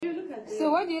So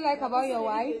what do you like about your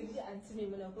wife?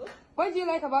 What do you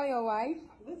like about your wife?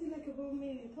 What do you like about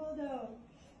me? Hold on.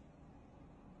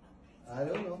 I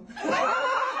don't know.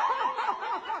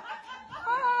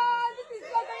 Oh, this is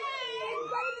so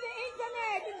going to the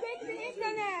internet. It's going to the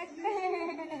internet.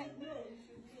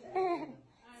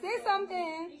 Say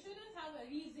something. You shouldn't have a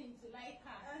reason to like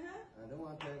her. I don't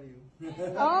want to tell you.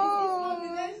 Oh.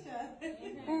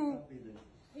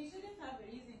 He shouldn't have a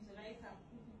reason to like her.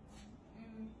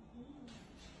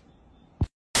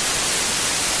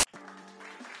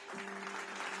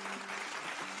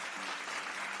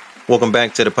 Welcome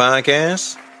back to the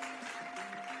podcast.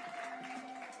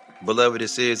 Beloved,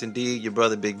 this is indeed your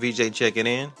brother Big VJ checking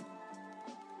in.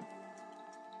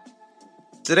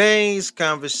 Today's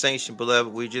conversation,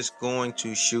 beloved, we're just going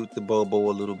to shoot the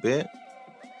bobo a little bit.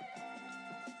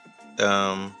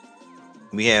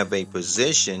 We have a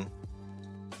position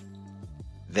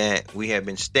that we have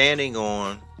been standing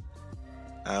on,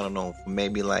 I don't know, for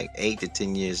maybe like 8 to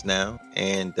 10 years now.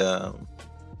 And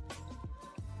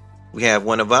we have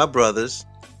one of our brothers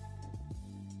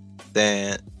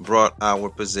that brought our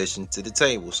position to the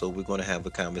table. So we're going to have a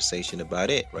conversation about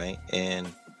it, right? And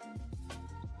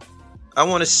I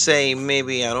want to say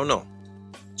maybe, I don't know,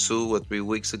 2 or 3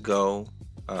 weeks ago,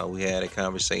 we had a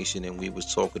conversation and we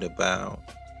was talking about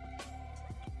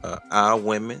our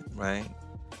women, right?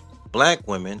 Black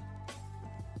women,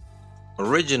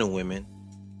 original women.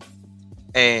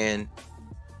 And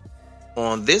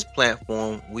on this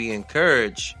platform, we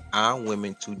encourage our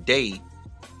women to date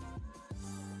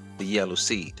the yellow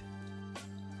seed.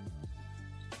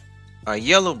 Our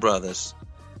yellow brothers,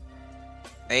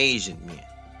 Asian men.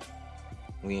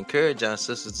 We encourage our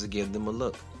sisters to give them a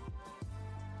look.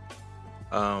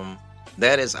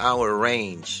 That is our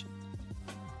range.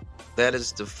 That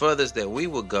is the furthest that we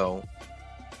will go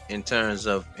in terms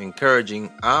of encouraging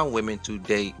our women to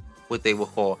date what they will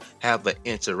call have an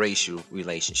interracial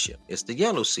relationship. It's the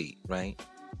yellow seed, right?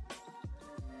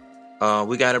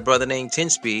 We got a brother named 10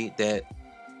 Speed that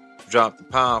dropped a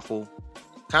powerful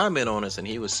comment on us, and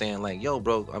he was saying like, yo,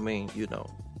 bro, I mean, you know,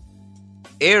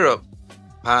 Arab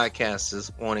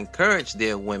podcasters want to encourage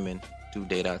their women to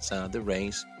date outside the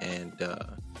race, and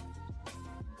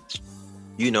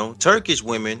you know, Turkish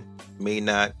women may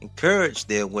not encourage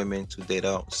their women to date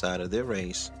outside of their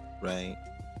race, right?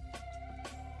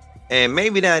 And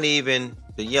maybe not even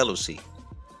the yellow seed,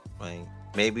 right?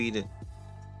 Maybe the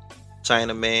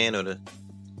China man or the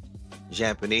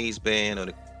Japanese man or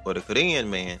the Korean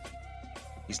man,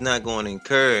 he's not going to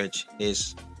encourage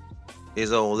his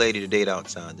old lady to date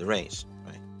outside the race,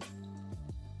 right?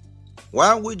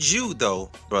 Why would you,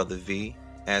 though, Brother V,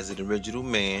 as an original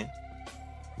man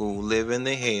who live in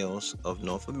the hills of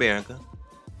North America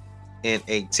in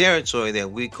a territory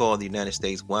that we call the United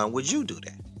States, why would you do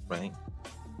that, right?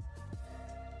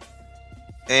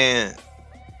 And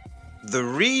the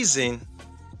reason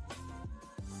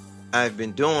I've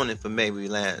been doing it for maybe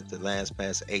the last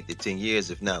past 8 to 10 years,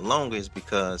 if not longer, is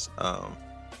because,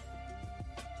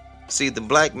 see, the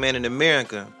black man in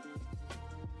America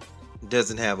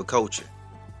doesn't have a culture.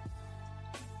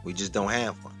 We just don't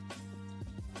have one,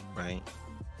 right?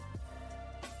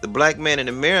 The black man in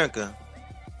America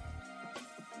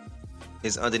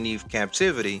is underneath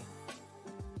captivity,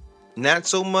 not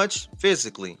so much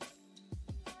physically,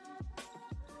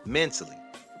 mentally.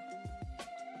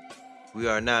 We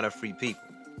are not a free people.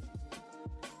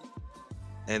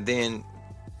 And then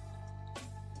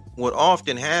what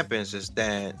often happens is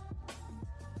that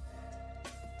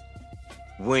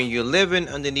when you're living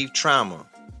underneath trauma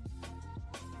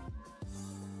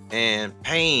and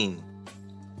pain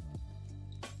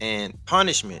and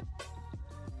punishment,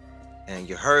 and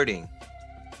you're hurting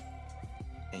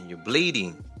and you're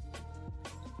bleeding,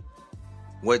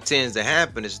 what tends to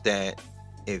happen is that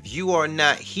if you are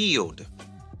not healed,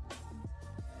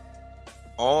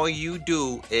 all you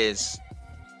do is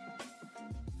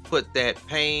put that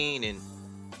pain and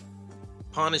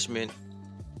punishment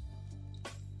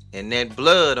and that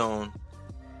blood on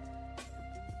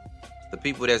the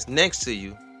people that's next to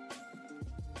you,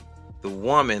 the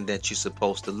woman that you're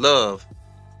supposed to love.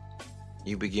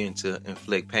 You begin to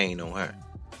inflict pain on her.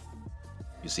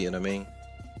 You see what I mean?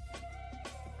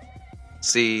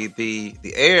 See, the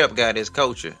Arab got his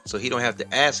culture, so he don't have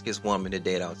to ask his woman to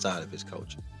date outside of his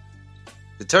culture.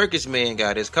 The Turkish man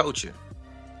got his culture,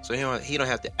 so he don't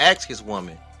have to ask his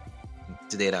woman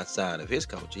to date outside of his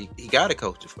culture. He got a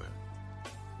culture for her.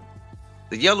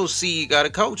 The yellow seed got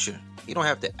a culture. He don't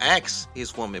have to ask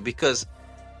his woman, because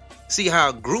see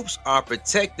how groups are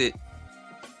protected.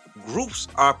 Groups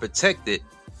are protected.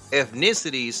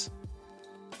 Ethnicities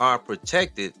are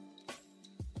protected.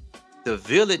 The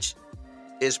village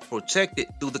is protected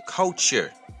through the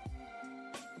culture.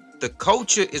 The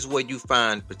culture is where you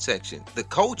find protection. The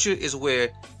culture is where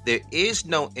there is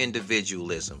no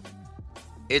individualism.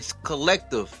 It's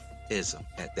collectivism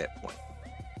at that point.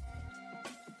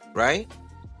 Right?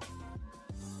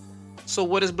 So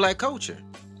what is black culture?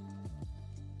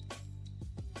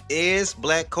 Is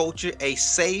black culture a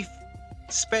safe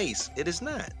space? It is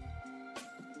not.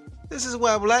 This is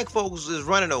why black folks is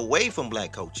running away from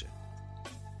black culture.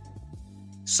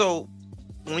 So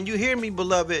when you hear me,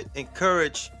 beloved,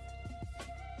 encourage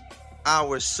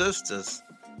our sisters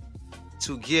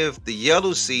to give the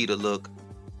yellow seed a look,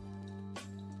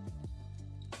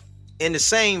 in the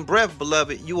same breath,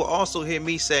 beloved, you will also hear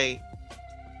me say,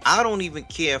 I don't even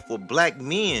care for black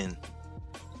men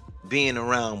being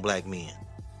around black men,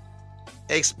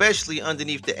 especially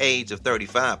underneath the age of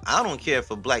 35. I don't care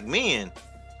for black men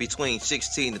between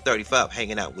 16 to 35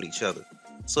 hanging out with each other.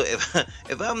 So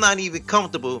if I'm not even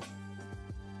comfortable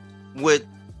with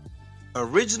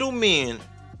original men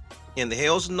in the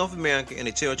hills of North America and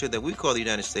the territory that we call the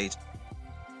United States,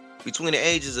 between the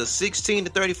ages of 16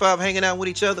 to 35 hanging out with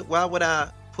each other, why would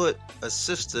I put a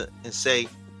sister and say,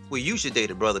 well, you should date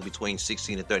a brother between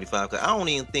 16 and 35? Because I don't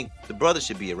even think the brother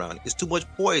should be around. It's too much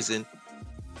poison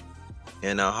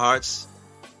in our hearts,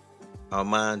 our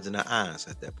minds, and our eyes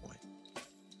at that point.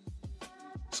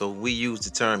 So we use the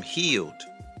term healed.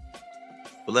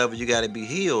 Beloved, you got to be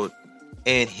healed.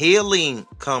 And healing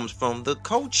comes from the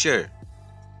culture.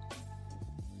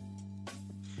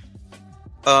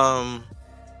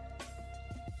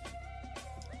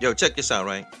 Yo, check this out,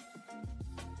 right?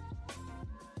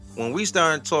 When we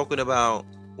start talking about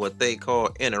what they call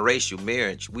interracial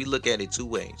marriage, we look at it two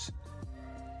ways.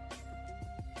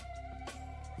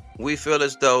 We feel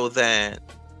as though that,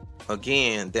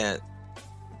 again, that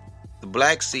the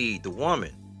black seed, the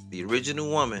woman, the original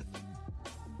woman,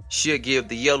 should give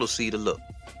the yellow seed a look.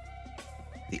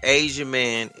 The Asian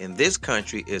man in this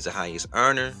country is the highest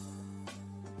earner,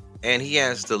 and he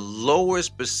has the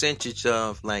lowest percentage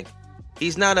of, like,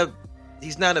 he's not a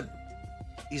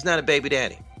baby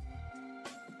daddy.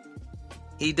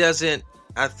 He doesn't,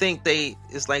 I think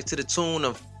it's like to the tune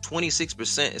of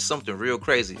 26%. Is something real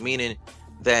crazy, meaning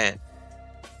that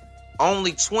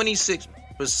only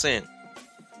 26%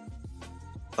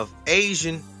 of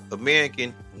Asian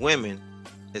American women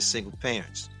is single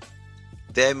parents.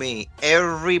 That means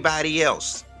everybody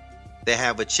else that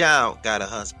have a child got a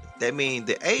husband. That means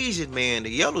the Asian man,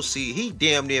 the yellow seed, he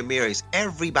damn near marries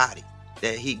everybody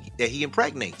that he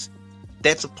impregnates.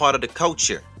 That's a part of the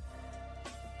culture.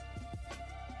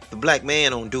 The black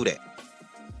man don't do that.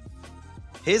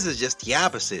 His is just the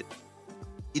opposite.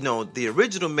 You know, the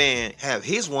original man have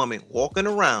his woman walking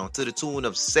around to the tune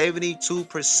of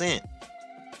 72%.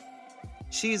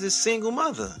 She's a single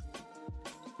mother.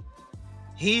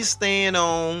 He's staying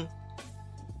on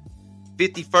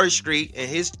 51st Street and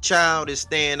his child is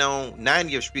staying on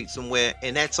 90th Street somewhere,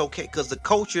 and that's okay because the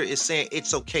culture is saying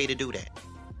it's okay to do that.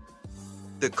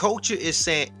 The culture is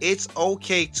saying it's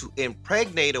okay to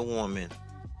impregnate a woman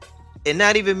and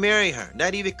not even marry her,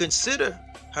 not even consider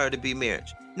her to be married.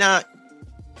 Now,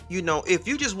 you know, if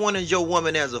you just wanted your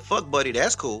woman as a fuck buddy,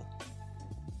 that's cool.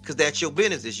 Because that's your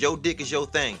business. It's your dick, is your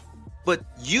thing. But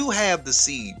you have the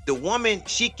seed. The woman,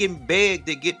 she can beg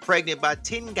to get pregnant by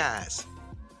 10 guys.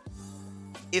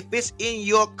 If it's in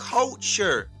your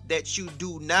culture that you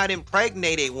do not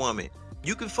impregnate a woman,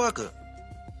 you can fuck her.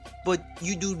 But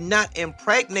you do not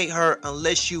impregnate her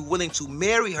unless you're willing to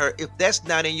marry her. If that's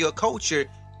not in your culture,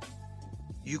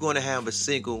 you're going to have a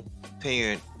single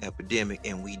parent epidemic,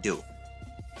 and we do.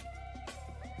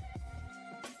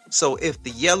 So if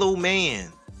the yellow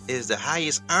man is the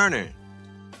highest earner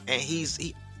and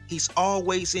he's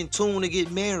always in tune to get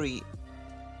married,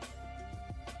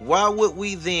 why would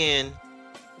we then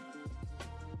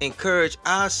encourage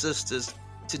our sisters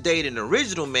to date an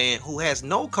original man who has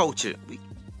no culture?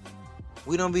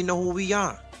 We don't even know who we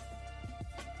are.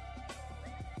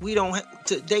 We don't have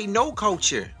to date no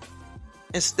culture.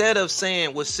 Instead of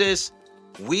saying, well, sis,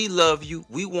 we love you,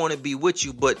 we want to be with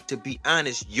you, but to be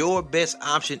honest, your best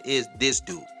option is this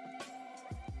dude.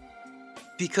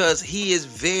 Because he is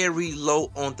very low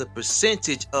on the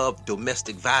percentage of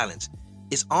domestic violence.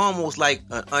 It's almost like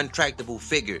an untractable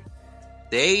figure.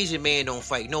 The Asian man don't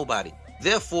fight nobody.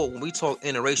 Therefore, when we talk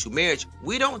interracial marriage,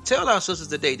 we don't tell our sisters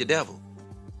to date the devil.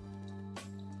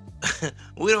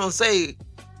 We don't say,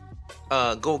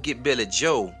 go get Billy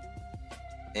Joe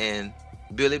and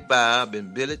Billy Bob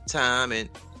and Billy Tom, and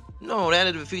no,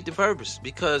 that'll defeat the purpose.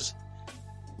 Because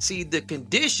see, the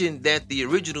condition that the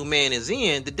original man is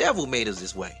in, the devil made us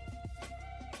this way.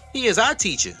 He is our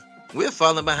teacher. We're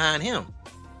following behind him.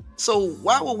 So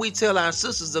why would we tell our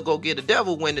sisters to go get the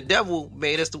devil when the devil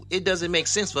made us to? It doesn't make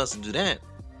sense for us to do that.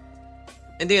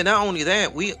 And then not only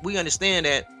that, we understand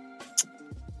that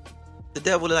the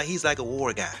devil, he's like a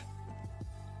war guy.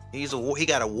 He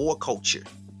got a war culture.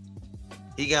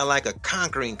 He got like a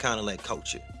conquering kind of like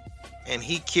culture. And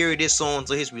he carried this on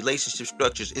to his relationship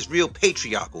structures. It's real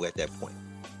patriarchal at that point.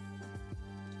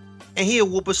 And he'll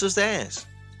whoop us sister's ass.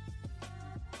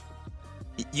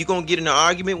 You gonna get in an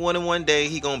argument one day.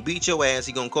 He gonna beat your ass.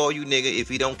 He gonna call you nigga if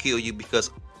he don't kill you, because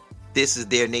this is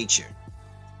their nature.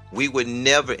 We would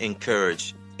never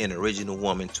encourage an original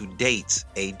woman to date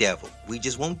a devil. We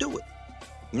just won't do it.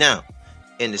 Now,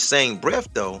 in the same breath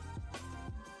though,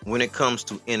 when it comes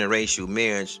to interracial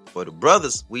marriage for the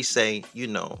brothers, we say,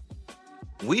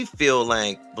 we feel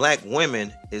like black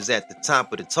women is at the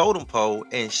top of the totem pole,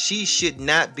 and she should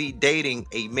not be dating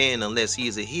a man unless he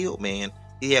is a healed man.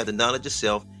 He has the knowledge of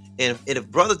self. And if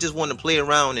brothers just want to play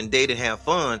around and date and have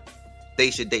fun, they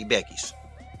should date Becky's.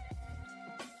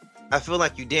 I feel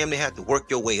like you damn near have to work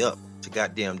your way up to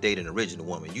goddamn date an original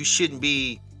woman. You shouldn't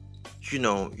be,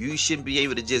 you shouldn't be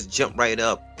able to just jump right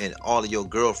up and all of your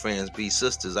girlfriends be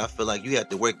sisters. I feel like you have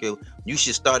to you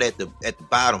should start at the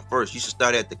bottom first. You should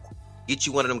start get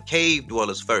you one of them cave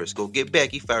dwellers first. Go get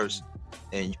Becky first.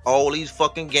 And all these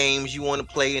fucking games you want to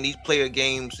play, and these player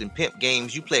games and pimp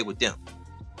games, you play with them.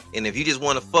 And if you just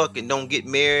want to fuck and don't get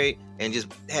married and just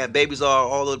have babies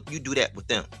you do that with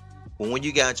them. But when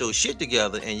you got your shit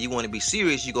together and you want to be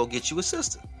serious, you go get you a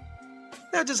sister.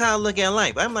 That's just how I look at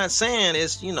life. I'm not saying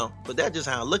it's, but that's just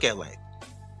how I look at life.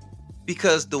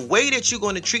 Because the way that you're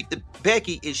going to treat the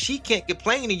Becky is she can't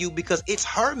complain to you because it's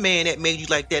her man that made you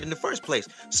like that in the first place.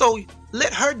 So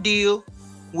let her deal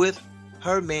with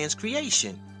her man's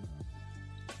creation,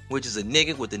 which is a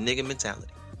nigga with a nigga mentality.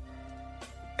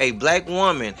 A black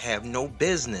woman have no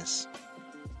business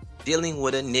dealing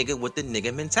with a nigga with the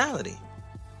nigga mentality.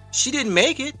 She didn't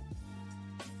make it.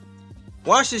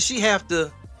 Why should she have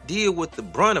to deal with the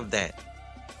brunt of that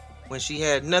when she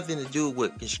had nothing to do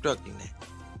with constructing that?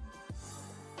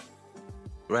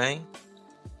 Right?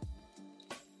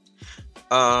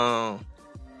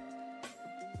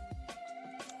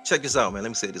 Check this out, man. Let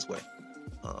me say it this way.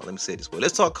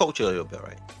 Let's talk culture a little bit,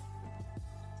 right?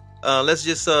 Let's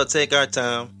just take our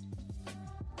time.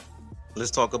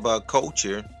 Let's talk about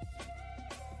culture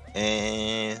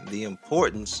and the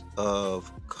importance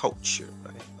of culture,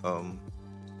 right?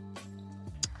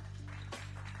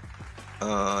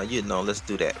 Let's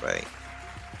do that, right?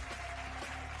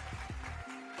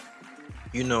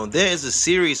 There is a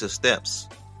series of steps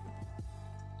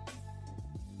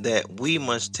that we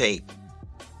must take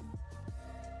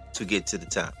to get to the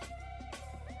top,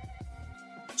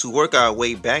 to work our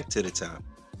way back to the top.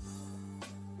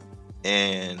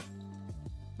 And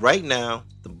right now,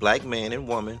 the black man and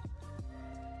woman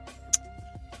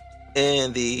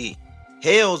in the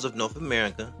hills of North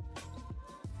America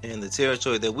and the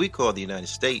territory that we call the United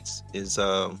States is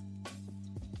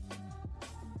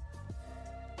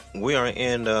we are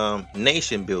in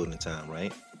nation building time,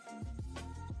 right?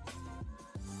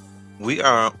 We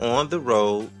are on the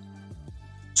road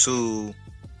to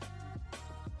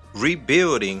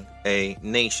rebuilding a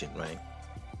nation, right?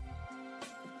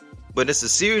 But it's a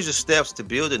series of steps to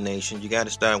build a nation. You got to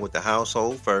start with the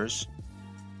household first.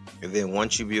 And then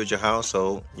once you build your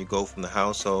household, you go from the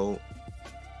household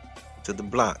to the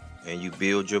block. And you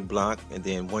build your block. And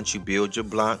then once you build your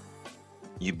block,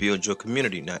 you build your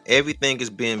community. Now, everything is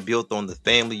being built on the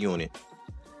family unit.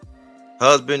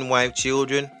 Husband, wife,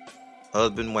 children.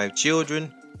 Husband, wife,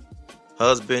 children.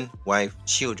 Husband, wife,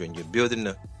 children. You're building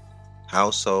the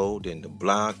household, then the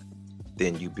block,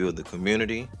 then you build the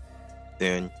community.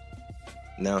 Then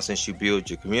now, since you build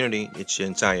your community, it's your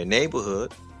entire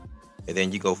neighborhood. And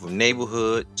then you go from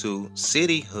neighborhood to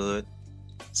cityhood,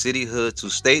 cityhood to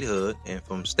statehood, and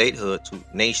from statehood to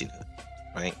nationhood,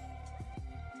 right?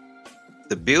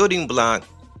 The building block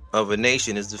of a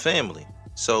nation is the family.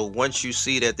 So once you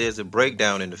see that there's a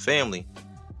breakdown in the family,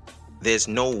 there's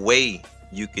no way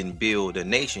you can build a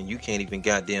nation. You can't even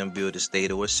goddamn build a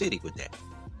state or a city with that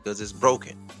because it's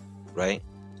broken, right?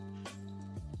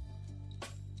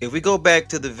 If we go back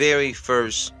to the very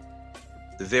first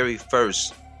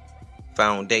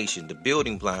foundation, the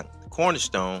building block, the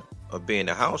cornerstone of being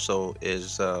a household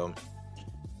is a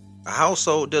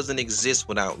household doesn't exist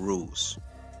without rules.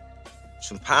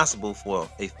 It's impossible for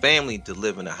a family to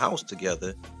live in a house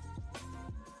together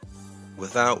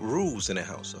without rules in a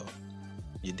household.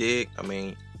 You dig? I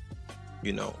mean,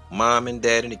 mom and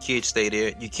dad and the kids stay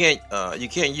there. You can't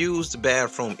use the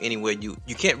bathroom anywhere.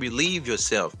 You can't relieve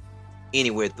yourself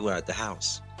anywhere throughout the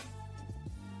house.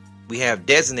 we have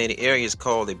designated areas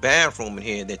called a bathroom in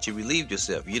here that you relieve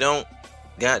yourself. You don't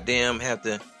goddamn have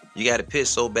to, you got to piss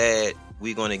so bad,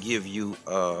 we're going to give you, you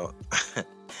know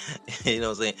what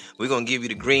I'm saying? We're going to give you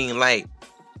the green light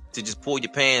to just pull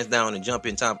your pants down and jump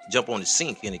on the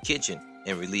sink in the kitchen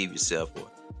and relieve yourself, or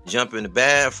jump in the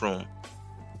bathroom,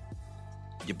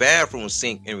 your bathroom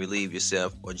sink, and relieve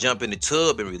yourself, or jump in the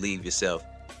tub and relieve yourself.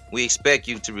 We expect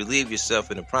you to relieve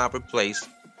yourself in the proper place,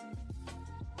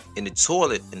 in the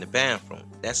toilet, in the bathroom.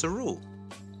 That's a rule.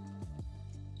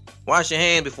 Wash your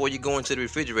hands before you go into the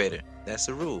refrigerator. That's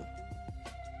a rule.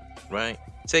 Right?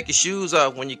 Take your shoes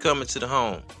off when you come into the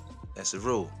home. That's a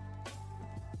rule.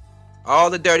 All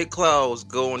the dirty clothes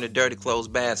go in the dirty clothes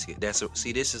basket.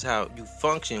 See, this is how you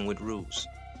function with rules.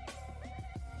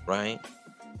 Right?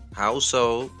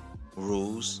 Household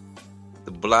rules,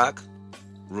 the block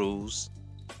rules,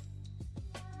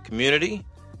 community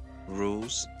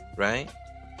rules, right?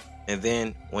 And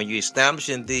then when you're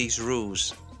establishing these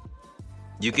rules,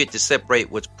 you get to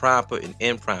separate what's proper and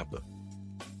improper,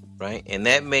 right? And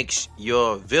that makes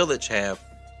your village have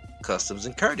customs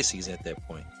and courtesies at that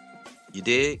point. You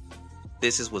dig?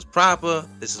 This is what's proper,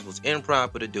 this is what's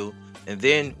improper to do. And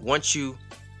then once you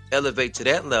elevate to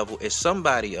that level, if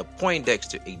somebody, a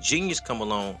Poindexter, a genius, come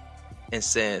along and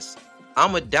says,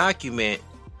 I'm going to document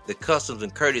the customs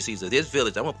and courtesies of this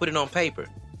village, I'm going to put it on paper.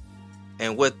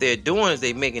 And what they're doing is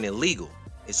they're making it legal.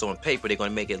 It's on paper. They're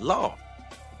going to make it law.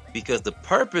 Because the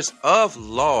purpose of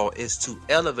law is to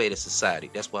elevate a society.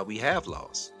 That's why we have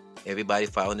laws. Everybody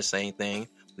following the same thing.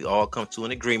 We all come to an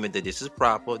agreement that this is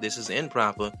proper, this is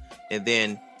improper. And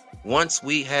then once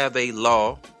we have a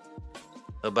law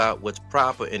about what's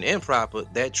proper and improper,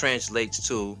 that translates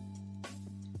to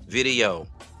video,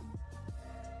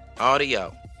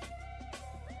 audio,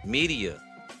 media,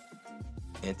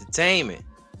 entertainment,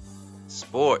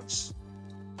 sports,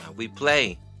 how we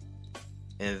play,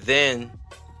 and then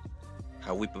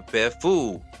how we prepare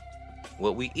food,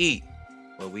 what we eat,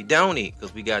 what we don't eat,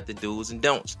 because we got the do's and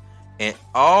don'ts. And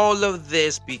all of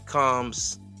this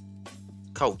becomes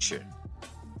culture.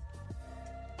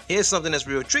 Here's something that's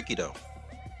real tricky though.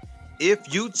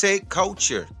 If you take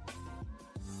culture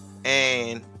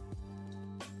and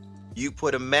you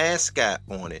put a mascot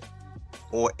on it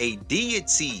or a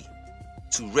deity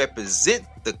to represent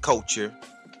the culture,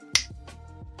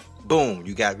 boom,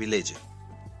 you got religion.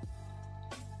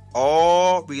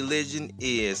 All religion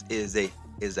is the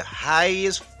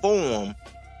highest form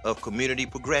of community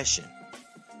progression.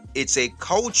 It's a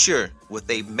culture with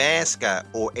a mascot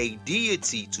or a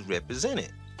deity to represent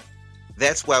it.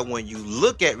 That's why when you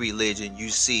look at religion, you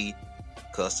see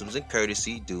customs and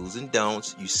courtesy, do's and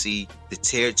don'ts. You see the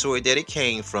territory that it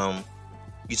came from.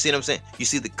 You see what I'm saying? You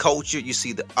see the culture, you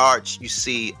see the arts, you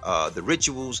see the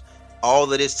rituals.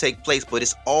 All of this take place, but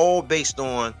it's all based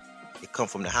on, it come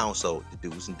from the household, the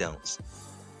do's and don'ts.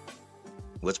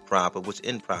 What's proper, what's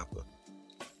improper.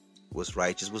 What's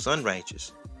righteous, what's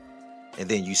unrighteous. And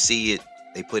then you see it,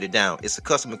 they put it down. It's a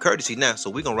custom and courtesy now, so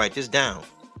we're going to write this down.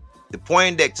 The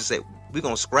Poindexter said, we're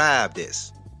going to scribe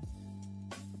this.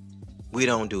 We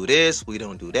don't do this, we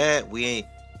don't do that. We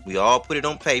all put it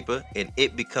on paper, and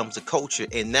it becomes a culture.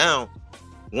 And now,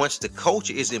 once the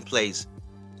culture is in place,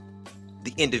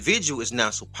 the individual is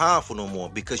not so powerful no more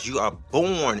because you are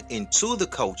born into the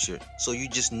culture. So you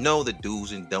just know the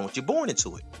do's and don'ts. You're born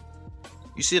into it.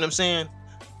 You see what I'm saying?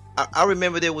 I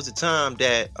remember there was a time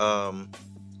that,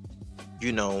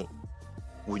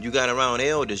 when you got around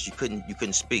elders, you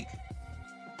couldn't speak.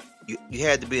 You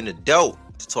had to be an adult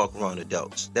to talk around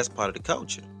adults. That's part of the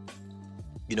culture.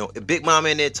 You know, if Big Mama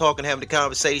in there talking, having a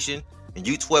conversation, and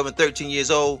you 12 and 13 years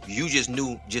old, you just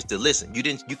knew just to listen. You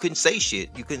couldn't say shit.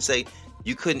 You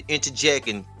couldn't interject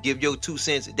and give your 2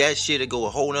 cents. That shit'll go a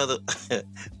whole nother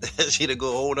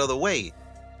way.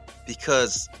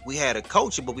 Because we had a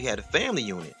culture, but we had a family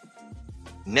unit.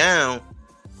 Now,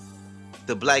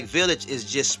 the black village is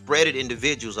just spreaded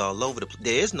individuals all over the place.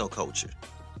 There is no culture.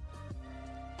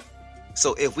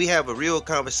 So if we have a real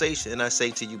conversation, and I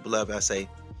say to you, beloved, I say,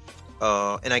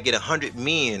 and I get 100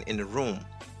 men in the room.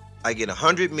 I get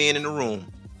 100 men in the room,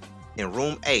 in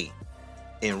room A.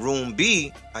 In room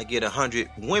B, I get 100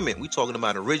 women. We talking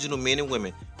about original men and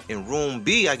women. In room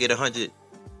B, I get 100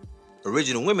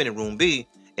 original women in room B.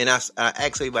 And I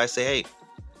ask everybody, I say, hey,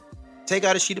 take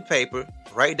out a sheet of paper,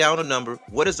 write down a number.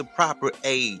 What is the proper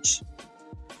age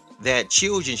that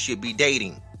children should be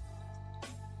dating?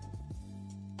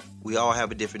 We all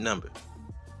have a different number.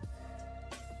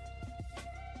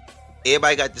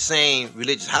 Everybody got the same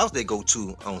religious house they go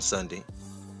to on Sunday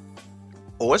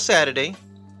or Saturday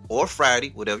or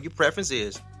Friday, whatever your preference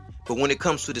is. But when it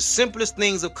comes to the simplest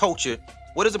things of culture,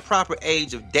 What is the proper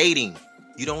age of dating?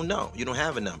 You don't know. You don't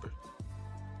have a number.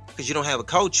 Because you don't have a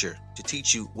culture to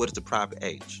teach you what is the proper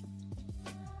age.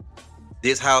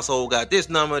 This household got this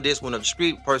number, this one up the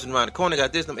street, person around the corner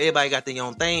got this number, everybody got their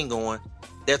own thing going.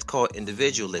 That's called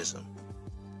individualism.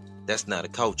 That's not a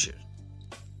culture.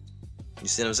 You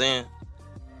see what I'm saying?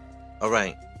 All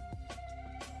right.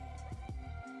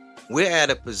 We're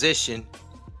at a position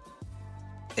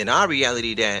in our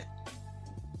reality that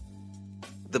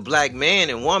the black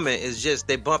man and woman is just,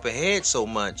 they bump ahead so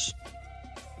much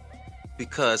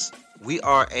because we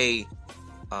are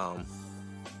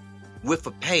we're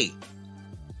for pay.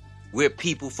 We're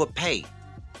people for pay.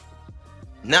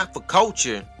 Not for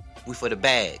culture, we for the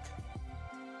bag.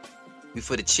 We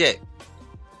for the check.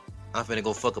 I'm finna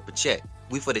go fuck up a check.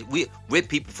 We're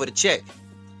people for the check.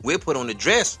 We're put on the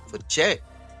dress for the check.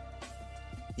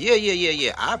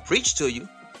 Yeah. I preach to you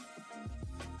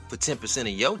for 10% of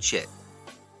your check.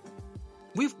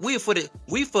 We for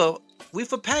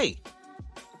pay.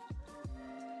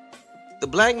 The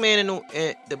black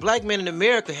man in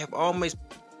America have almost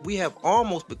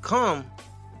become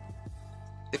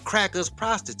the cracker's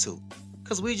prostitute.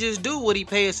 Because we just do what he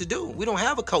pays us to do. We don't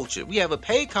have a culture. We have a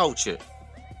pay culture.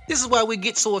 This is why we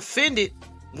get so offended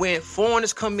when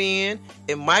foreigners come in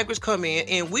and migrants come in,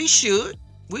 and we should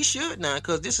now,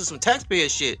 because this is some taxpayer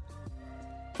shit.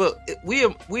 But we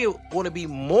want to be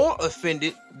more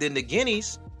offended than the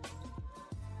Guineas,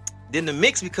 than the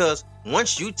mix, because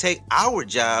once you take our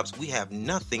jobs, we have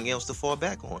nothing else to fall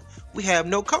back on. We have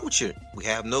no culture. We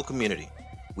have no community.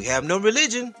 We have no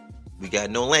religion. We got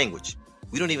no language.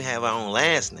 We don't even have our own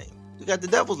last name. We got the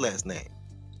devil's last name.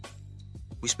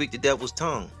 We speak the devil's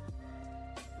tongue.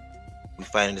 We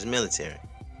fight in his military.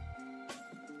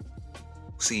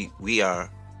 See, we are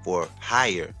for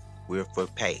hire. We're for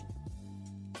pay.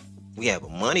 We have a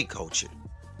money culture.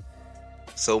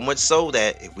 So much so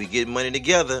that if we get money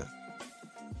together,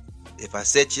 if I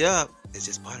set you up, it's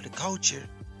just part of the culture.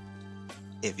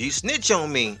 If you snitch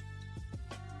on me,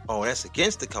 oh, that's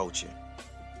against the culture.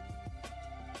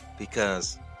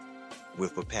 Because we're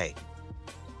for pay.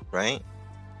 Right?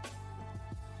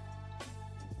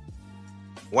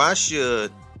 Why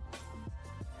should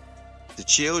the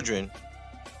children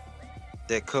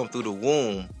that come through the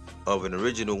womb of an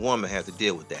original woman have to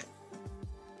deal with that?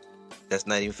 That's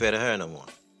not even fair to her no more.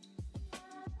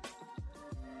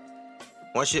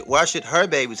 Why should her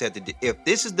babies have to deal? If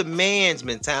this is the man's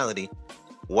mentality,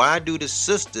 why do the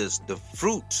sisters, the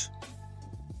fruit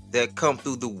that come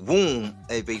through the womb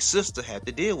of a sister, have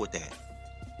to deal with that?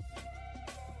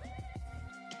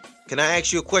 Can I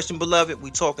ask you a question, beloved?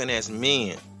 We talking as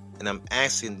men, and I'm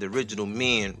asking the original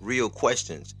men real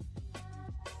questions.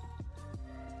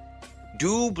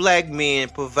 Do black men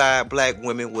provide black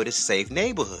women with a safe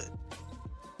neighborhood?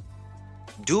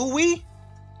 Do we?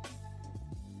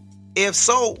 If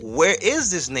so, where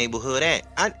is this neighborhood at?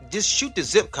 I just shoot the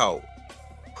zip code.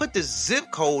 Put the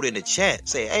zip code in the chat.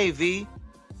 Say, hey V,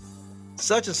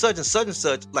 such and such and such and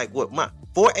such. Like what? My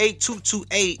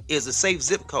 48228 is a safe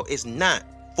zip code. It's not.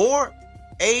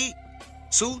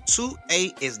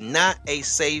 48228 is not a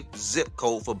safe zip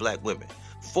code for black women.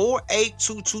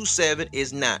 48227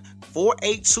 is not.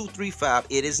 48235,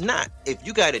 it is not. If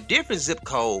you got a different zip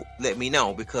code, let me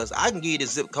know, because I can give you the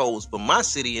zip codes for my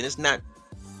city, and it's not.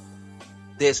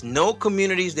 There's no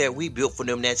communities that we built for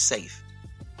them that's safe.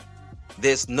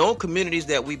 There's no communities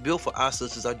that we built for our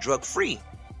sisters are drug free.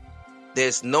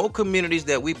 There's no communities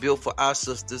that we built for our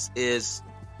sisters is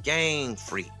gang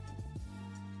free.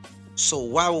 So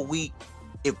why would we,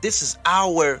 if this is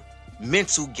our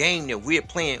mental game that we're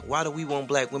playing, why do we want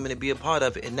black women to be a part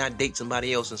of it and not date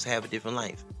somebody else and have a different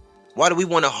life? Why do we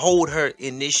want to hold her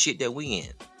in this shit that we in?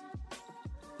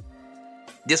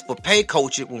 This for pay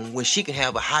culture when she can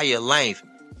have a higher life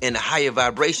and a higher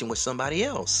vibration with somebody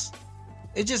else.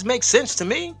 It just makes sense to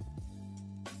me.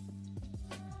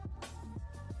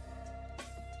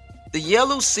 The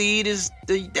yellow seed is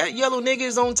that yellow nigga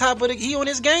is on top of he on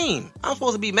his game. I'm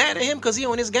supposed to be mad at him because he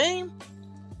on his game.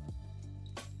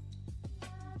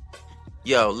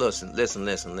 Yo, listen.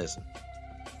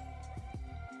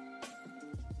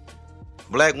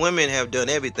 Black women have done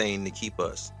everything to keep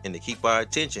us and to keep our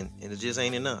attention, and it just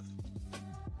ain't enough.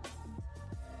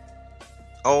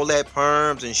 All that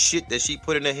perms and shit that she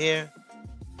put in her hair,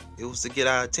 it was to get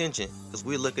our attention because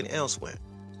we're looking elsewhere.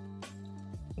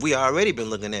 We already been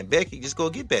looking at Becky. Just go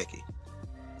get Becky.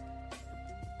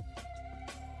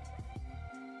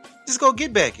 Just go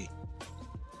get Becky.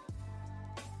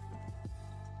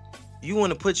 You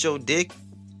want to put your dick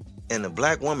in a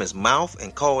black woman's mouth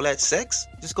and call that sex?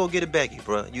 Just go get a Becky,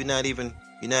 bro. You're not even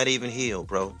healed,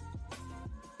 bro.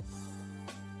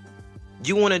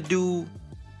 You want to do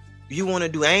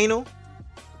anal?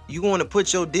 You want to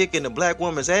put your dick in a black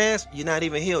woman's ass? You're not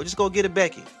even healed. Just go get a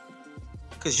Becky.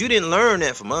 Because you didn't learn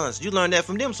that from us. You learned that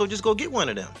from them, so just go get one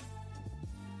of them.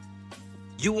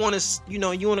 You want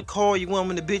to call your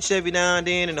woman the bitch every now and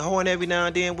then and the horn every now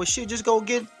and then. Well, shit, just go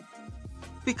get,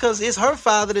 because it's her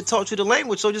father that taught you the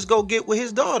language, so just go get with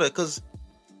his daughter, because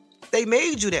they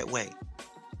made you that way.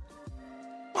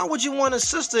 Why would you want a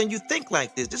sister and you think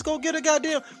like this? Just go get a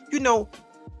goddamn,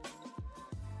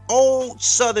 old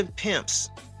Southern pimps.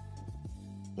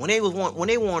 When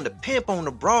they wanted to pimp on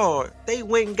the broad, they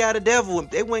went and got a devil.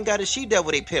 They went and got a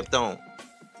she-devil they pimped on.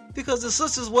 Because the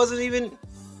sisters wasn't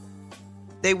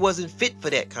fit for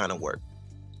that kind of work.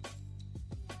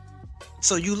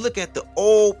 So you look at the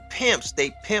old pimps,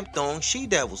 they pimped on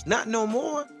she-devils. Not no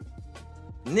more.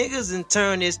 Niggas in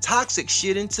turn this toxic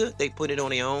shit into, they put it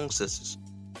on their own sisters.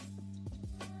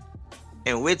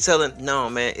 And we're telling, no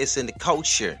man, it's in the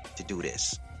culture to do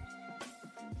this.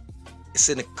 It's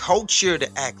in the culture to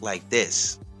act like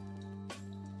this.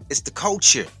 It's the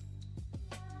culture.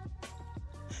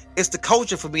 It's the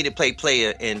culture for me to play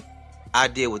player and I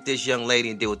deal with this young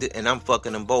lady and deal with this, and I'm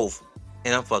fucking them both.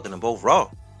 And I'm fucking them both raw.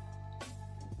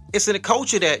 It's in the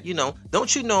culture that,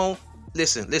 don't you know,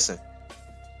 listen.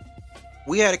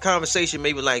 We had a conversation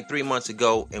maybe like 3 months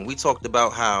ago, and we talked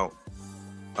about how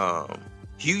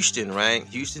Houston, right?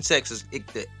 Houston, Texas,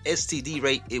 the STD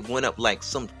rate, it went up like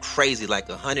some crazy, like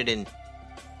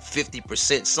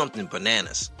 150%, something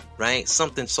bananas, right?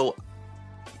 Something so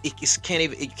it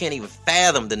can't even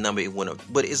fathom the number it went up,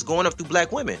 but it's going up through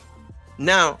black women.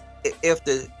 Now, if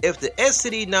the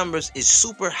STD numbers is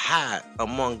super high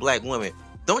among black women,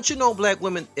 don't you know black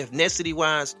women, ethnicity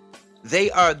wise, they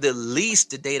are the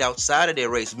least to date outside of their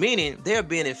race, meaning they're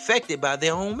being infected by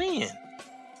their own men.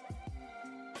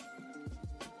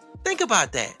 Think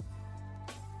about that.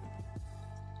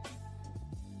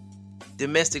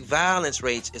 Domestic violence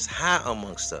rates is high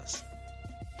amongst us.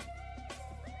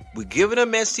 We're giving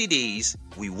them STDs.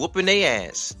 We whooping their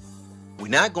ass. We're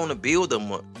not going to build them.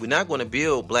 We're not going to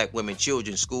build black women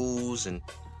children's schools, and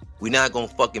we're not going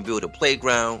to fucking build a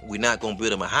playground. We're not going to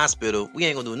build them a hospital. We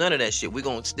ain't going to do none of that shit. We're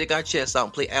going to stick our chests out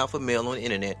and play alpha male on the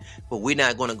internet, but we're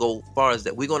not going to go far as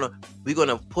that. We're going to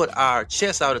put our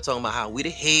chests out and talking about how we the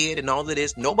head and all of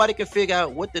this. Nobody can figure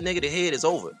out what the nigga the head is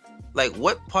over. Like,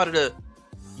 what part of the,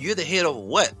 you're the head of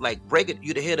what? Like, break it,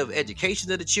 you're the head of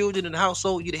education of the children in the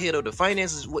household. You're the head of the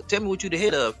finances. Tell me what you're the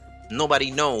head of.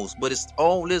 Nobody knows, but it's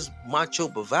all this macho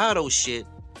bravado shit.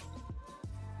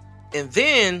 And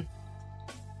then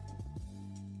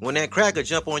when that cracker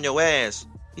jump on your ass,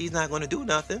 he's not going to do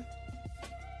nothing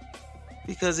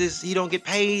because he don't get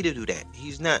paid to do that.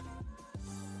 He's not.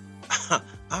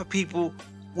 Our people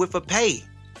with a pay.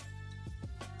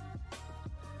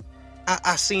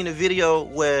 I seen a video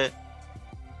where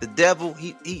the devil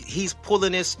he's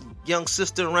pulling this young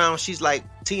sister around. She's like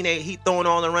teenage. He throwing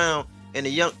all around. And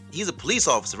he's a police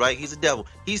officer, right? He's a devil.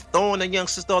 He's throwing the young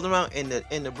sister all around, and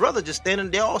the brother just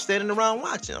they're all standing around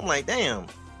watching. I'm like, damn.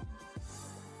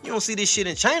 You don't see this shit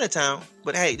in Chinatown,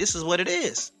 but hey, this is what it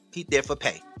is. He there for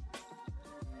pay.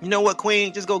 You know what,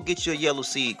 Queen? Just go get your yellow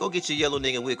seed. Go get your yellow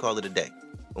nigga, and we'll call it a day.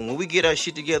 And when we get our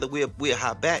shit together, we'll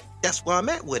hop back. That's where I'm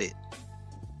at with it.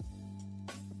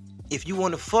 If you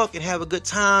want to fuck and have a good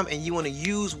time, and you want to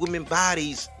use women's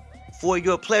bodies for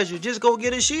your pleasure, just go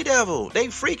get a she-devil. They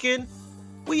freaking.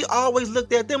 We always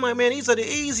looked at them like, man, these are the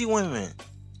easy women.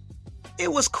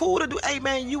 It was cool to do. Hey,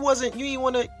 man, you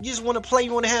just want to play,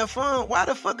 you want to have fun. Why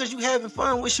the fuck is you having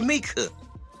fun with Shamika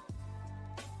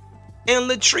and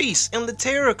Latrice and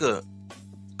Laterica?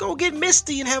 Go get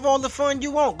Misty and have all the fun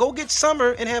you want. Go get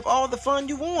Summer and have all the fun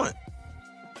you want.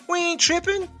 We ain't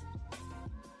tripping.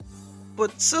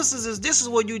 But sisters, this is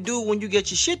what you do when you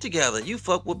get your shit together. You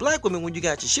fuck with black women when you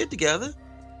got your shit together.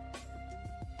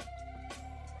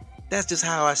 That's just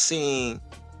how I seen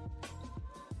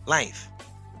life.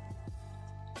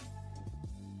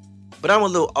 But I'm a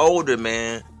little older,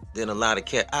 man, than a lot of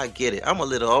cats. I get it. I'm a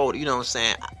little older. You know what I'm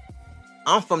saying?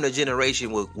 I'm from the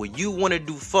generation where when you want to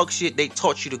do fuck shit, they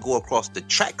taught you to go across the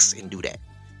tracks and do that.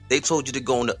 They told you to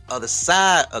go on the other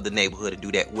side of the neighborhood and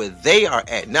do that, where they are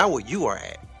at, not where you are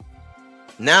at.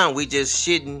 Now we just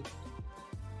shitting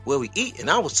where we eat. And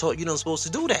I was taught you're not supposed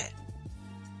to do that.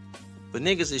 But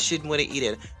niggas is shitting where they eat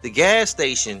at. The gas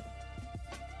station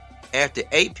after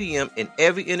 8 p.m. in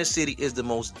every inner city is the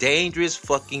most dangerous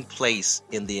fucking place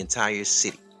in the entire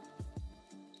city.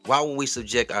 Why would we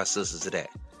subject our sisters to that?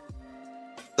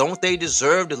 Don't they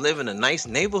deserve to live in a nice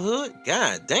neighborhood?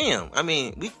 God damn. I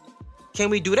mean, can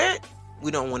we do that?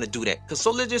 We don't want to do that.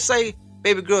 So let's just say,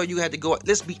 baby girl, you had to go.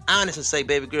 Let's be honest and say,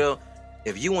 baby girl,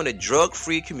 If you want a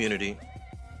drug-free community,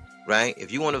 right?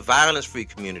 If you want a violence-free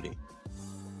community,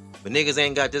 but niggas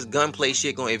ain't got this gunplay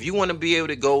shit going. If you want to be able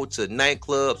to go to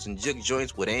nightclubs and juke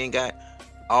joints where they ain't got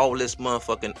all this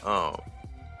motherfucking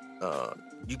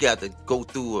you got to go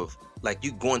through like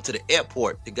you going to the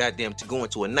airport to goddamn to go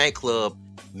into a nightclub,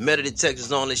 metal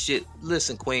detectors on this shit.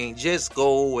 Listen, Queen, just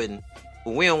go and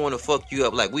we don't want to fuck you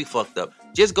up like we fucked up.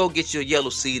 Just go get your yellow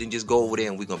seat and just go over there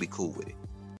and we're gonna be cool with it.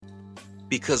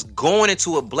 Because going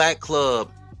into a black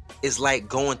club is like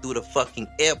going through the fucking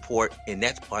airport, and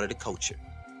that's part of the culture.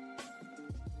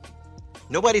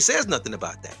 Nobody says nothing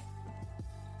about that.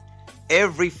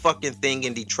 Every fucking thing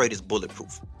in Detroit is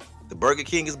bulletproof. The Burger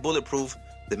King is bulletproof.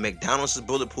 The McDonald's is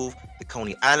bulletproof. The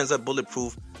Coney Islands are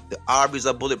bulletproof. The Arby's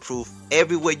are bulletproof.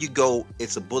 Everywhere you go,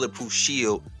 it's a bulletproof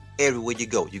shield. Everywhere you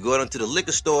go. You go down to the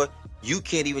liquor store, you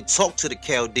can't even talk to the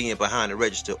Chaldean behind the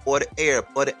register or the Arab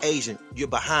or the Asian. You're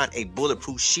behind a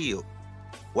bulletproof shield.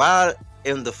 Why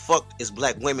in the fuck is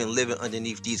black women living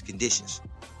underneath these conditions?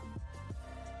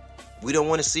 We don't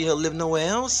want to see her live nowhere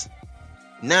else?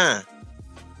 Nah.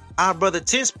 Our brother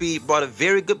 10 Speed brought a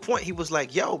very good point. He was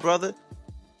like, yo, brother,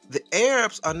 the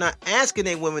Arabs are not asking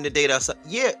their women to date outside.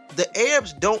 Yeah, the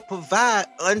Arabs don't provide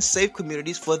unsafe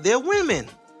communities for their women.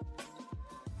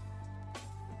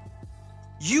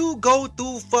 You go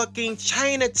through fucking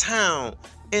Chinatown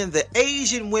and the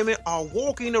Asian women are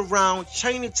walking around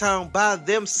Chinatown by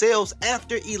themselves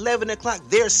after 11 o'clock.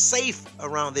 They're safe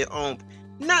around their own.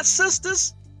 Not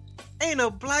sisters. Ain't a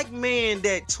black man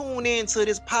that tune into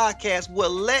this podcast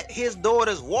will let his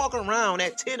daughters walk around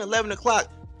at 10, 11 o'clock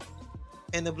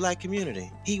in the black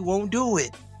community. He won't do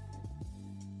it.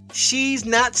 She's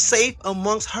not safe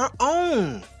amongst her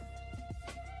own.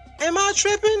 Am I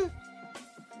tripping?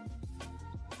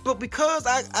 But because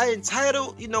I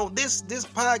entitled, this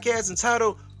podcast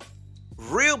entitled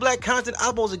Real Black Content, I'm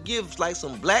supposed to give like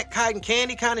some black cotton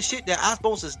candy kind of shit that I'm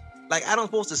supposed to, like, I don't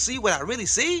supposed to see what I really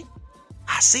see.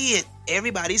 I see it.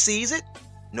 Everybody sees it.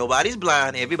 Nobody's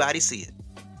blind. Everybody see it.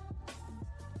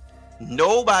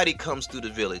 Nobody comes through the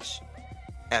village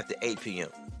after 8 p.m.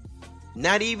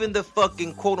 Not even the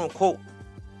fucking quote-unquote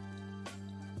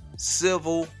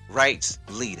civil rights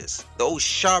leaders. Those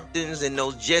Sharptons and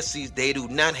those Jessies, they do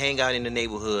not hang out in the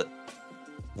neighborhood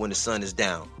when the sun is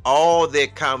down. All their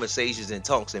conversations and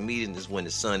talks and meetings is when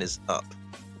the sun is up.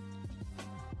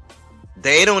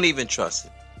 They don't even trust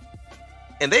it.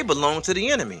 And they belong to the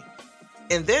enemy.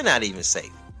 And they're not even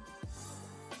safe.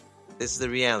 This is the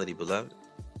reality, beloved.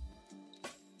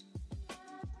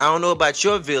 I don't know about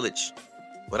your village,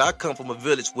 but I come from a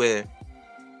village where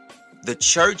the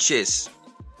churches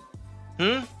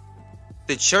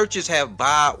have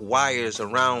barbed wires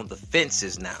around the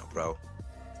fences now, bro.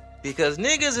 Because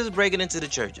niggas is breaking into the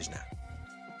churches now.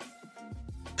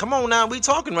 Come on now, we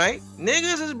talking, right?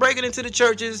 Niggas is breaking into the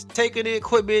churches, taking the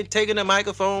equipment, taking the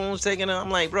microphones, I'm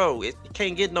like, bro, it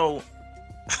can't get no...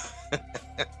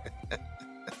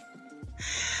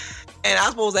 And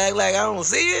I'm supposed to act like I don't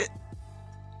see it?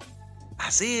 I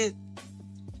see it.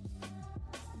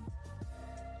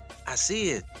 I see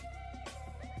it.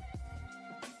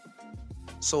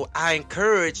 So I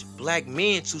encourage black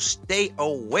men to stay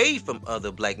away from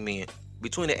other black men.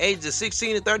 Between the ages of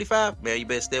 16 and 35, man, you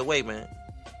better stay away, man.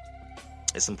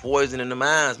 There's some poison in the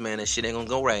minds, man. That shit ain't gonna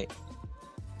go right.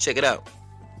 Check it out.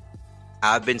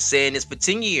 I've been saying this for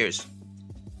 10 years.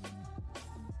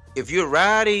 If you're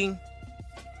riding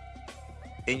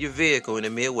in your vehicle in the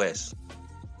Midwest,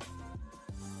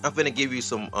 I'm finna give you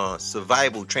some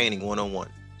survival training 101.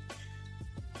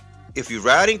 If you're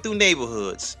riding through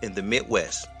neighborhoods in the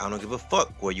Midwest, I don't give a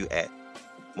fuck where you at.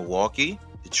 Milwaukee,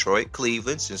 Detroit,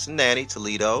 Cleveland, Cincinnati,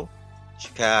 Toledo,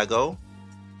 Chicago,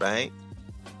 right?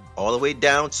 All the way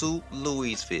down to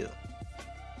Louisville,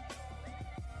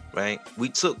 right? We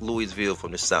took Louisville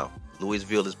from the South.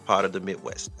 Louisville is part of the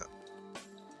Midwest now.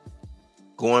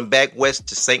 Going back west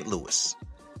to St. Louis.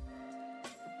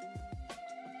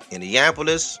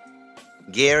 Indianapolis,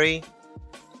 Gary,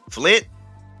 Flint,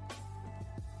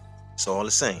 it's all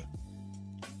the same.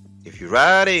 If you're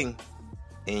riding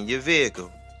in your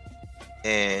vehicle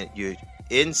and you're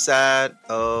inside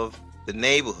of the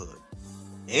neighborhood,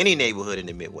 any neighborhood in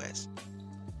the Midwest,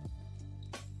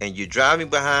 and you're driving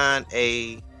behind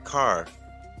a car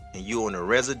and you're on a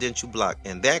residential block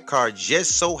and that car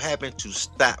just so happened to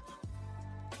stop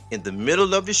in the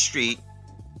middle of the street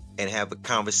and have a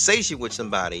conversation with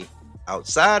somebody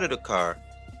outside of the car,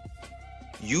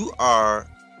 you are,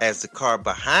 as the car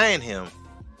behind him,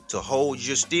 to hold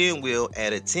your steering wheel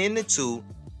at a 10 to 2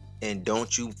 and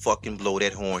don't you fucking blow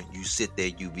that horn. You sit there,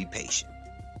 you be patient.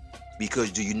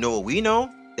 Because do you know what we know?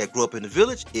 that grew up in the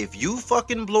village, if you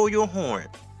fucking blow your horn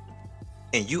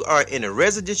and you are in a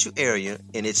residential area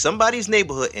and it's somebody's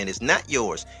neighborhood and it's not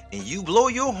yours, and you blow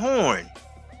your horn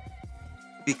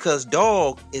because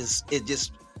dog is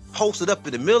just posted up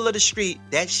in the middle of the street,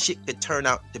 that shit could turn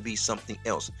out to be something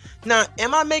else. Now,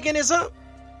 am I making this up?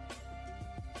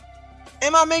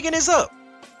 Am I making this up?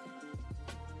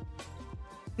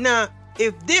 Now,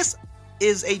 if this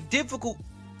is a difficult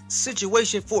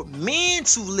situation for men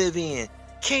to live in,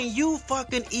 can you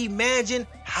fucking imagine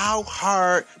how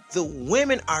hard the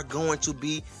women are going to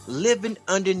be living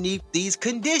underneath these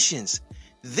conditions?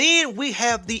 Then we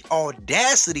have the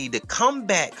audacity to come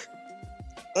back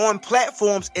on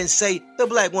platforms and say the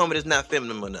black woman is not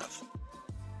feminine enough.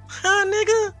 Huh,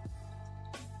 nigga?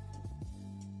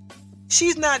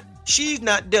 She's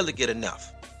not delicate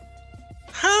enough.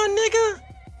 Huh, nigga?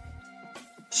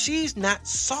 She's not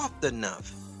soft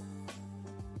enough.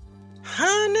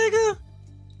 Huh, nigga?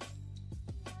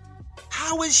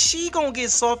 How is she gonna get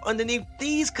soft underneath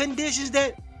these conditions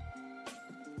that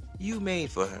you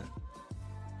made for her?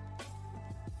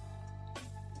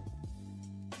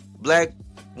 Black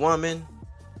woman,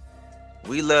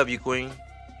 we love you, queen.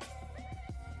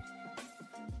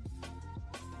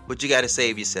 But you gotta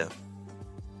save yourself.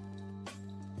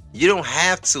 You don't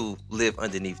have to live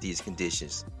underneath these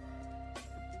conditions.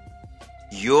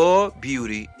 Your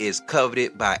beauty is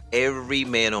coveted by every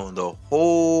man on the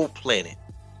whole planet.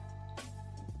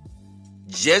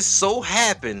 Just so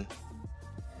happen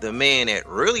the man that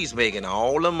really is making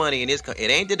all the money in this country, it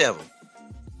ain't the devil.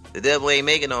 The devil ain't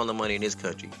making all the money in this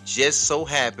country. Just so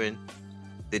happen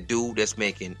the dude that's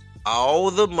making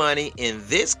all the money in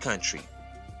this country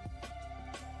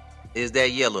is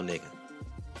that yellow nigga.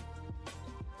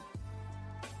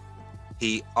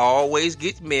 He always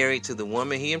gets married to the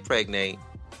woman he impregnate.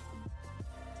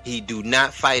 He do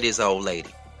not fight his old lady.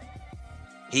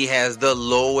 He has the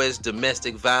lowest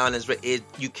domestic violence rate.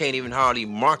 You can't even hardly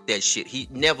mark that shit. He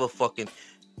never fucking...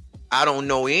 I don't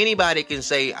know anybody can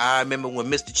say, I remember when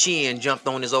Mr. Chin jumped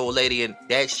on his old lady, and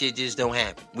that shit just don't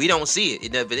happen. We don't see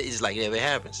it. It's like it never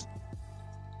happens.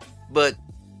 But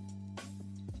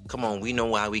come on, we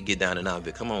know how we get down and out of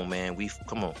it. Come on, man. We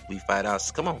fight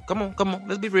us. Come on.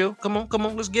 Let's be real. Come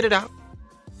on. Let's get it out.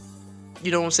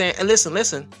 You know what I'm saying? And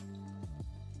listen.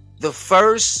 The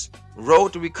first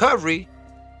road to recovery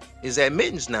is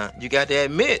admittance now. You got to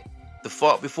admit the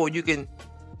fault before you can.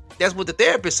 That's what the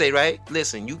therapists say, right?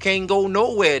 Listen, you can't go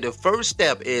nowhere. The first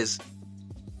step is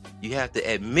you have to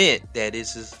admit that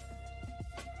this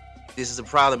is a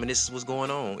problem and this is what's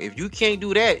going on. If you can't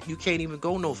do that, you can't even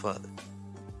go no further.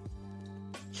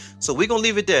 So we're going to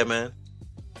leave it there, man.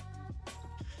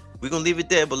 We're going to leave it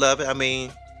there, beloved. I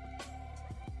mean,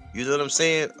 you know what I'm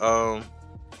saying?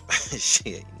 Shit,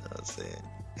 you know what I'm saying?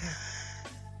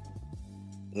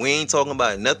 We ain't talking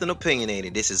about nothing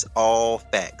opinionated. This is all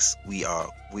facts. We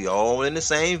all in the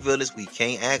same village. We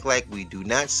can't act like we do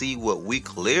not see what we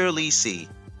clearly see.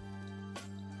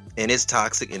 And it's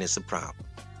toxic and it's a problem.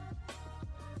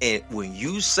 And when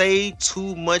you say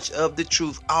too much of the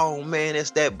truth, oh man,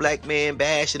 it's that black man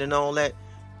bashing and all that.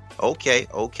 Okay.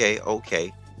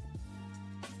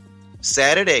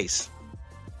 Saturdays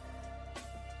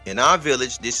in our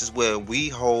village, this is where we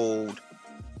hold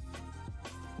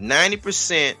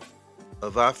 90%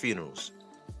 of our funerals,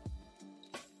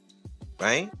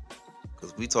 right?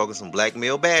 Because we talking some black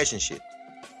male bash and shit.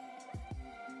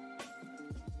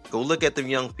 Go look at them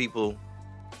young people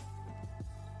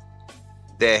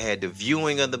that had the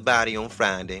viewing of the body on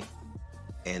Friday,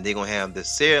 and they're gonna have the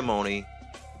ceremony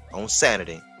on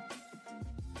Saturday.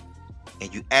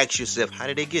 And you ask yourself, how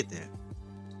did they get there?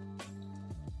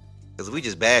 Because we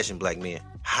just bashing black men.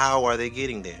 How are they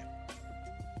getting there?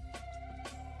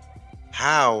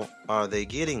 How are they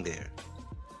getting there?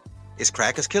 Is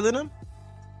crackers killing them?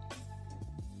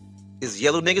 Is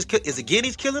yellow niggas is the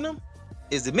guineas killing them?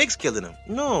 Is the mix killing them?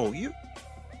 No, you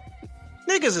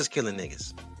niggas is killing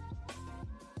niggas.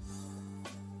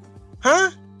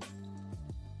 Huh?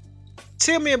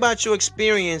 Tell me about your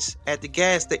experience at the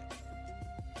gas station.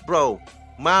 Bro,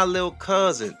 my little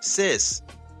cousin,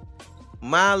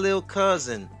 my little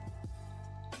cousin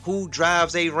who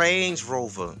drives a Range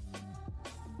Rover,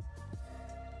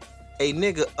 a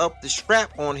nigga upped the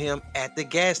strap on him at the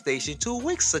gas station 2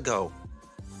 weeks ago.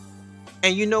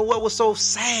 And you know what was so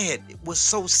sad? It was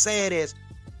so sad as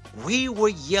we were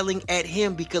yelling at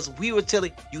him because we were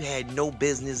telling you had no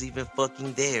business even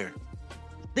fucking there.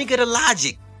 Think of the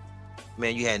logic.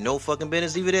 Man, you had no fucking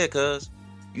business even there, cuz.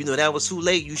 You know that was too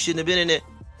late. You shouldn't have been in there.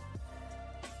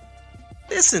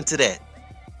 Listen to that.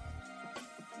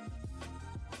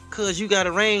 cause you got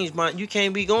a range, man. You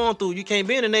can't be going through. You can't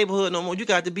be in the neighborhood no more. You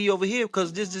got to be over here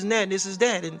because this is that, this is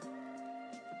that. And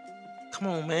come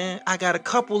on, man. I got a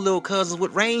couple little cousins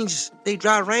with range. They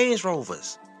drive Range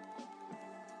Rovers.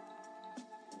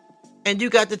 And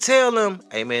you got to tell them,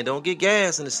 hey, man, don't get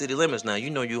gas in the city limits now. You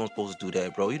know you aren't supposed to do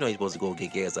that, bro. You know you're supposed to go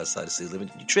get gas outside the city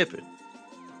limits. You tripping.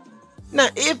 Now,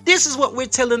 if this is what we're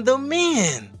telling the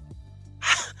men,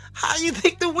 how you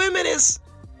think the women is?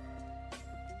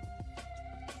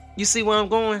 You see where I'm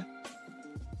going?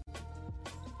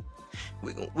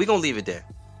 We're going to leave it there.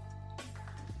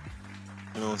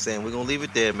 You know what I'm saying? We're going to leave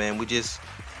it there, man. We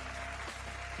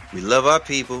love our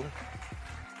people.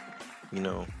 You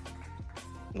know.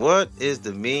 What is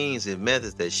the means and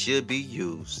methods that should be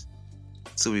used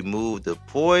to remove the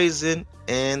poison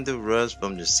and the rust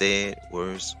from the said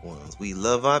worst ones? We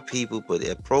love our people, but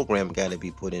that program got to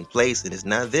be put in place, and it's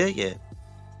not there yet.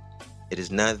 It is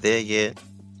not there yet.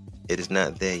 It is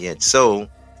not there yet. So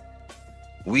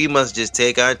we must just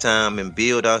take our time and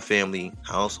build our family,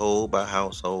 household by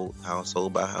household,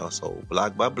 household by household,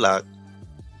 block by block,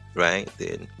 right?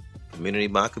 Then community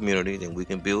by community, then we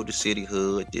can build the city,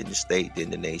 hood, then the state, then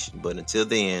the nation. But until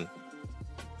then,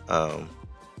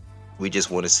 we just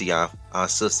want to see our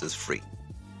sisters free,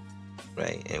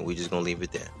 right? And we're just going to leave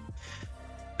it there.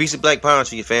 Peace and black power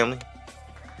to your family.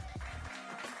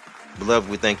 Beloved,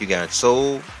 we thank you guys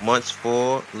so much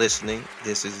for listening.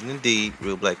 This is indeed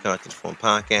Real Black Conscience Forum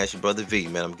Podcast. Your brother V,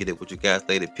 man. I'm going to get it with you guys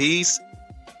later. Peace.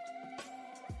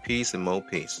 Peace and more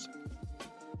peace.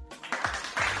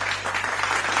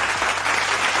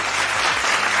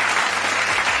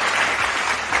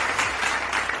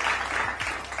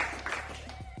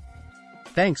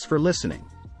 Thanks for listening.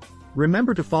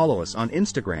 Remember to follow us on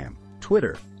Instagram,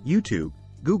 Twitter, YouTube,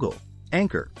 Google,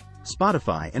 Anchor,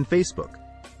 Spotify, and Facebook.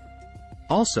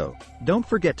 Also, don't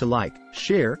forget to like,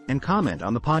 share, and comment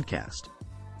on the podcast.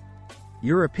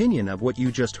 Your opinion of what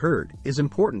you just heard is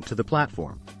important to the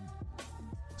platform.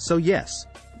 So yes,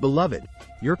 beloved,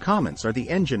 your comments are the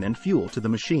engine and fuel to the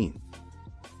machine.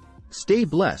 Stay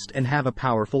blessed and have a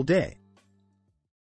powerful day.